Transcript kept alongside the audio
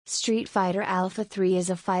Street Fighter Alpha 3 is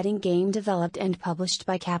a fighting game developed and published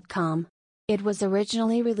by Capcom. It was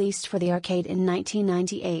originally released for the arcade in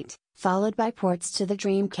 1998, followed by ports to the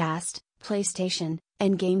Dreamcast, PlayStation,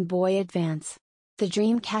 and Game Boy Advance. The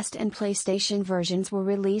Dreamcast and PlayStation versions were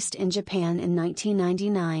released in Japan in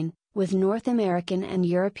 1999, with North American and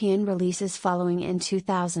European releases following in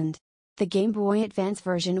 2000. The Game Boy Advance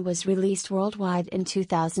version was released worldwide in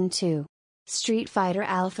 2002. Street Fighter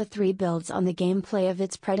Alpha 3 builds on the gameplay of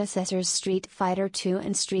its predecessors Street Fighter II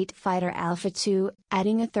and Street Fighter Alpha 2,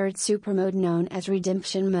 adding a third super mode known as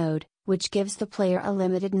Redemption Mode, which gives the player a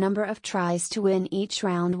limited number of tries to win each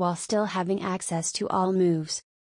round while still having access to all moves.